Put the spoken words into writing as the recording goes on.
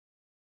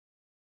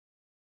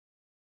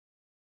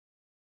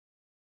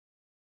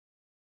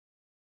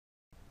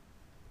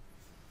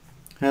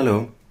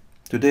Hello,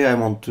 today I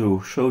want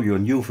to show you a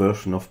new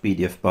version of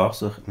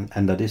pdf-parser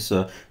and that is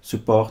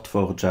support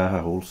for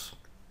YARA rules.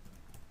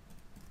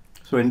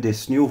 So in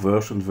this new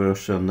version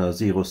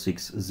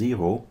 060,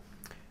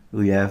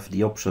 we have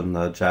the option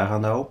YARA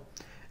now,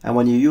 and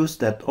when you use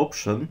that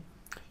option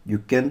you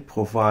can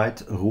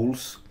provide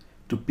rules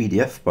to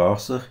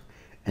pdf-parser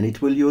and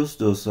it will use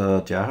those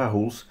YARA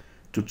rules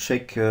to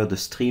check the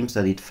streams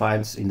that it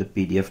finds in the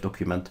PDF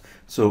document.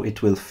 So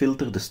it will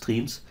filter the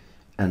streams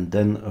and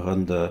then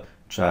run the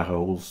YARA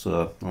rules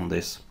on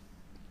this.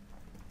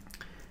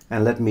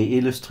 And let me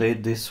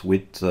illustrate this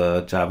with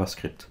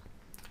JavaScript.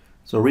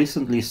 So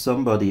recently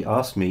somebody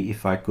asked me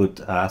if I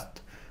could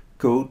add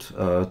code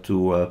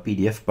to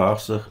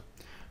pdf-parser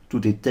to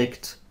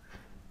detect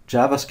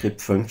JavaScript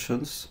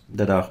functions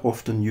that are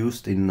often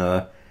used in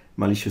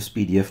malicious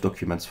PDF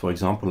documents, for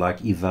example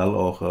like eval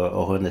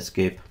or an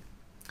escape.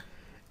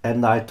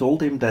 And I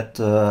told him that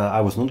I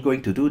was not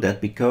going to do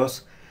that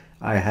because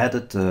I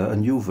added a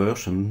new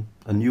version,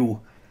 a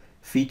new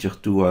feature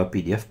to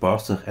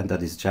pdf-parser, and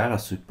that is YARA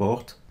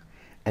support,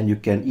 and you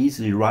can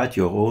easily write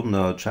your own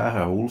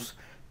YARA rules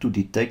to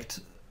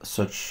detect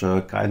such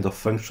kind of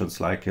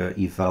functions like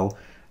eval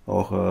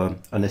or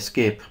an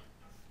escape.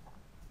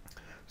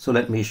 So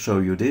let me show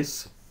you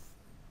this.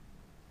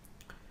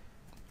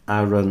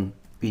 I run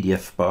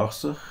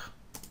pdf-parser,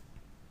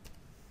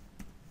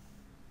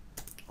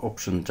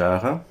 option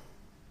YARA,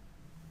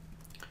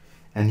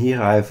 and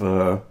here I have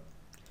a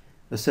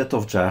set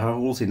of YARA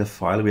rules in a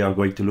file. We are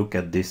going to look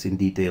at this in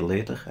detail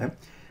later,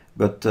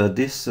 but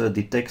this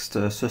detects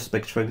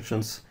suspect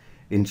functions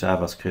in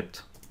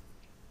JavaScript.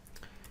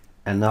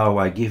 And now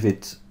I give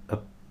it a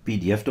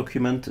PDF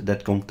document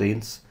that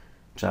contains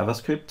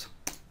JavaScript,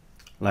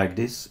 like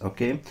this,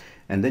 okay?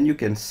 And then you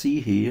can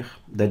see here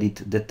that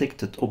it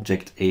detected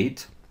object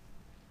 8,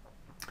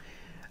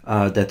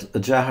 that a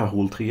YARA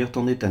rule triggered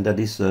on it, and that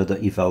is the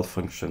eval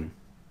function.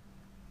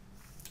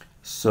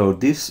 So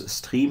this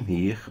stream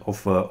here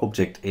of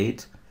object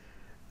 8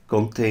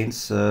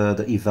 contains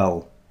the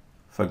eval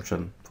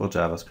function for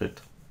JavaScript.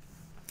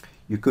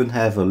 You can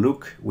have a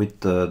look with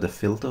the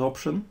filter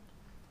option,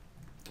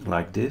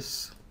 like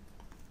this,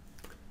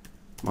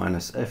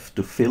 -F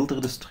to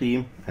filter the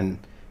stream, and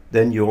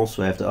then you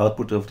also have the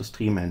output of the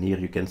stream, and here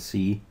you can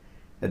see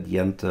at the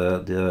end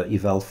the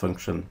eval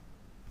function.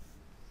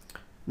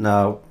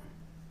 Now,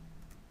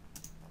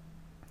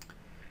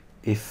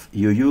 if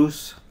you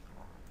use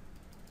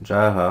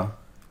YARA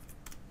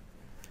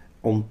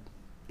on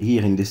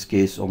here, in this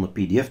case on a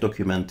PDF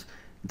document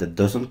that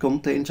doesn't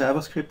contain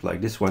JavaScript,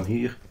 like this one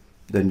here,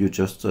 then you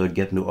just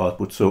get no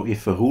output. So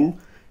if a rule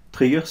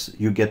triggers,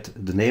 you get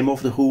the name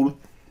of the rule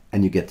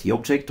and you get the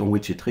object on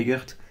which it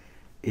triggered.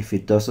 If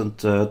it doesn't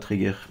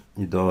trigger,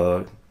 you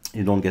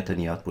don't get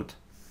any output.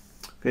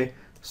 Okay,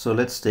 so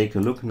let's take a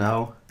look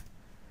now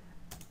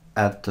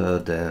at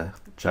the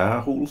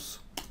YARA rules.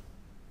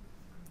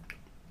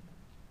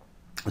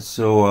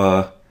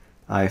 So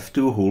I have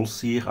two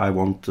rules here. I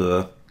want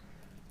to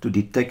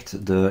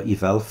detect the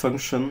eval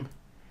function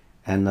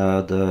and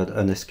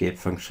an escape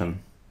function.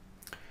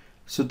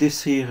 So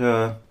this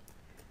here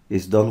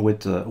is done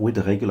with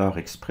a regular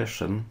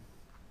expression,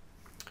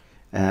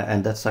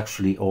 and that's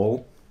actually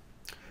all.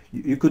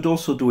 You could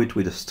also do it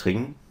with a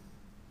string.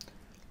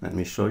 Let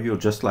me show you,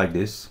 just like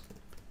this,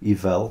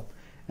 eval,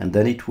 and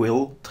then it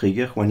will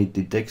trigger when it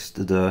detects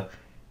the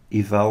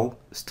eval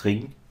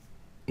string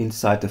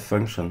inside the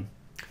function.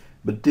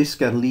 But this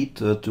can lead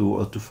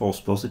to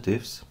false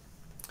positives,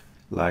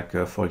 like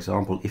for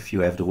example, if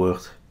you have the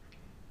word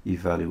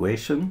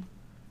evaluation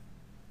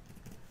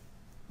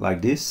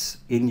like this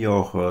in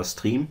your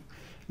stream,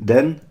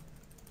 then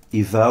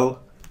eval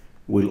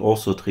will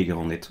also trigger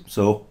on it.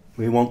 So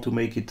we want to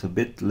make it a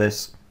bit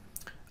less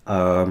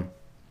prone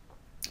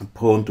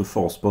to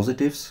false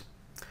positives.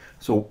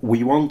 So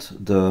we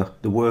want the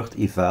word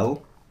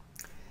eval,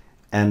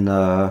 and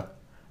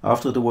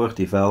after the word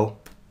eval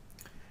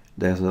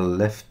there's a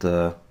left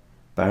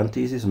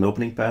parenthesis, an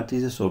opening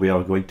parenthesis, so we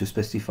are going to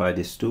specify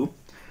this too.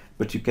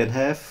 But you can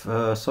have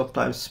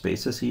sometimes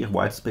spaces here,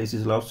 white space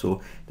is allowed,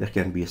 so there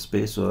can be a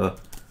space or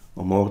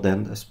more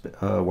than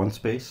one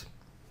space.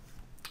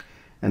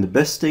 And the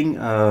best thing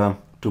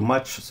to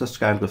match such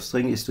kind of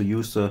string is to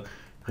use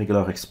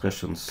regular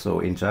expressions. So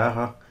in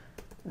YARA,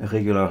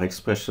 regular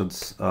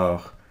expressions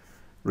are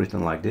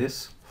written like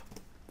this.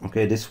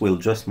 Okay, this will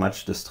just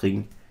match the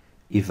string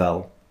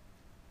eval.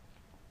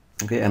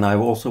 Okay, and I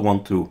also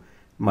want to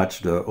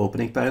match the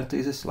opening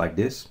parenthesis like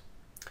this,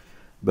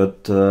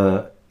 but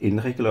in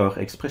regular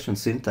expression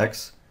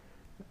syntax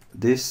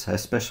this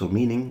has special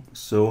meaning,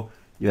 so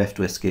you have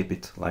to escape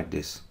it like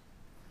this.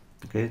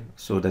 Okay,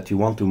 so that you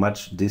want to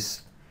match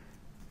this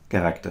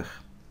character.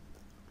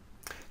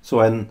 So,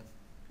 and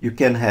you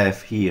can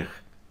have here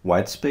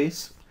white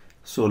space,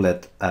 so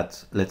let's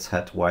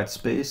add white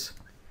space.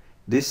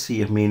 This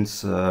here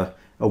means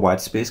a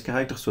white space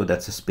character, so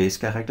that's a space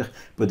character,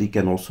 but it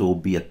can also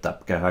be a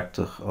tab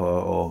character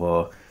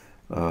or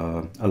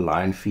a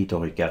line feed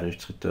or a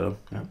carriage return.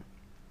 Yeah.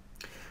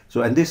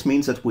 So, and this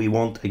means that we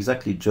want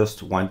exactly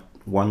just one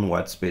one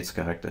white space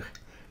character.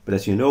 But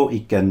as you know,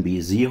 it can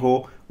be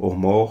 0 or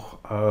more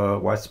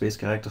white space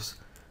characters.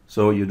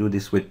 So you do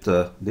this with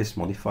this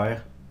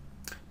modifier,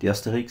 the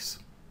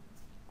asterisk.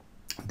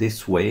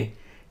 This way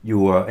you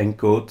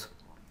encode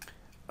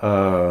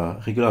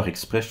a regular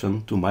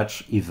expression to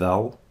match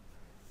eval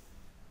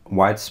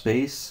white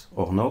space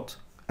or not,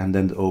 and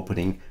then the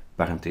opening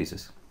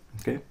parentheses.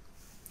 Okay.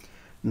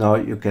 Now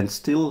you can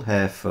still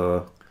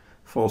have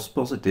false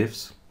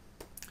positives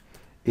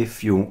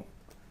if you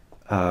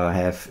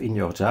have in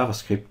your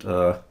JavaScript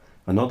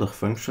another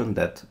function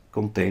that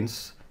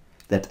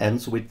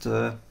ends with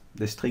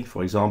the string.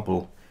 For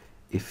example,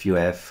 if you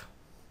have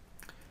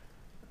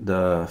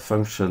the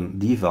function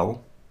deval,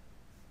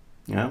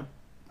 yeah,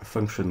 a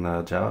function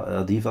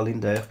deval in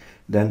there,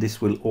 then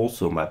this will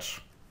also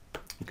match.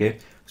 Okay,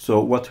 so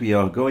what we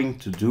are going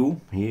to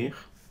do here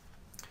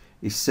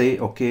is say,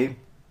 okay,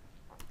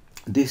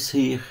 this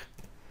here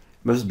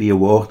must be a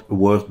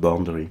word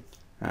boundary,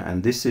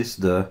 and this is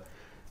the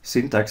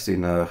syntax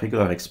in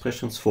regular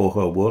expressions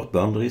for word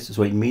boundaries.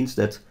 So it means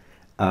that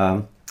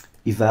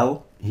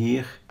eval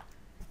here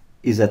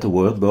is at the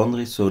word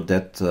boundary, so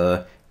that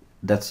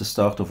that's the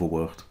start of a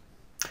word.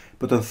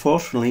 But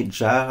unfortunately,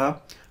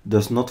 YARA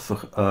does not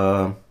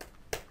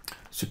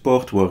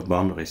support word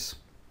boundaries.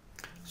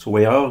 So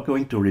we are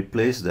going to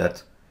replace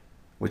that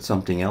with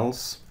something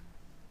else,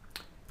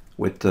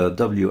 with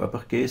W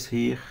uppercase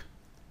here,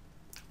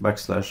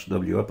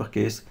 \W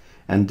uppercase,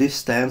 and this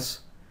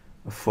stands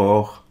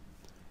for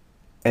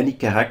any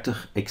character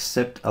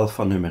except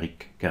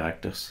alphanumeric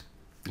characters.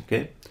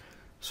 Okay,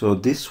 so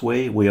this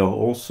way we are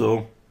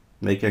also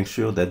making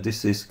sure that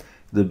this is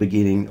the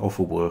beginning of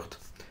a word.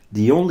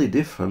 The only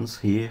difference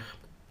here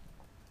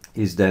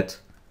is that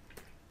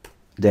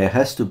there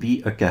has to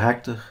be a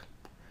character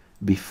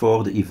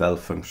before the eval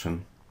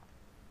function.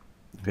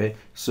 Okay,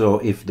 so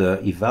if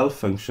the eval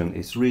function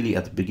is really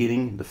at the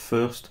beginning, the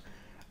first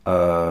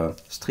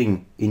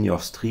string in your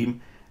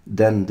stream,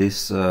 then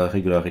this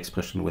regular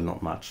expression will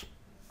not match.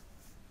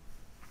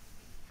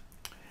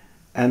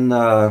 And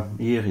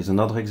here is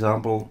another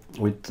example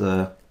with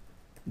the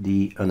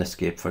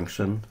unescape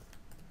function.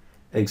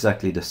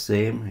 Exactly the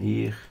same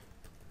here.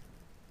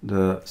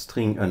 The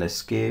string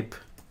unescape,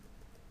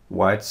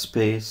 white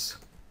space,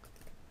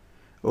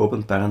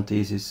 open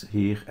parentheses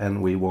here,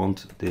 and we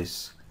want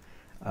this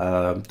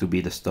to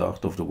be the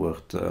start of the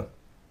word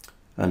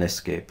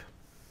unescape.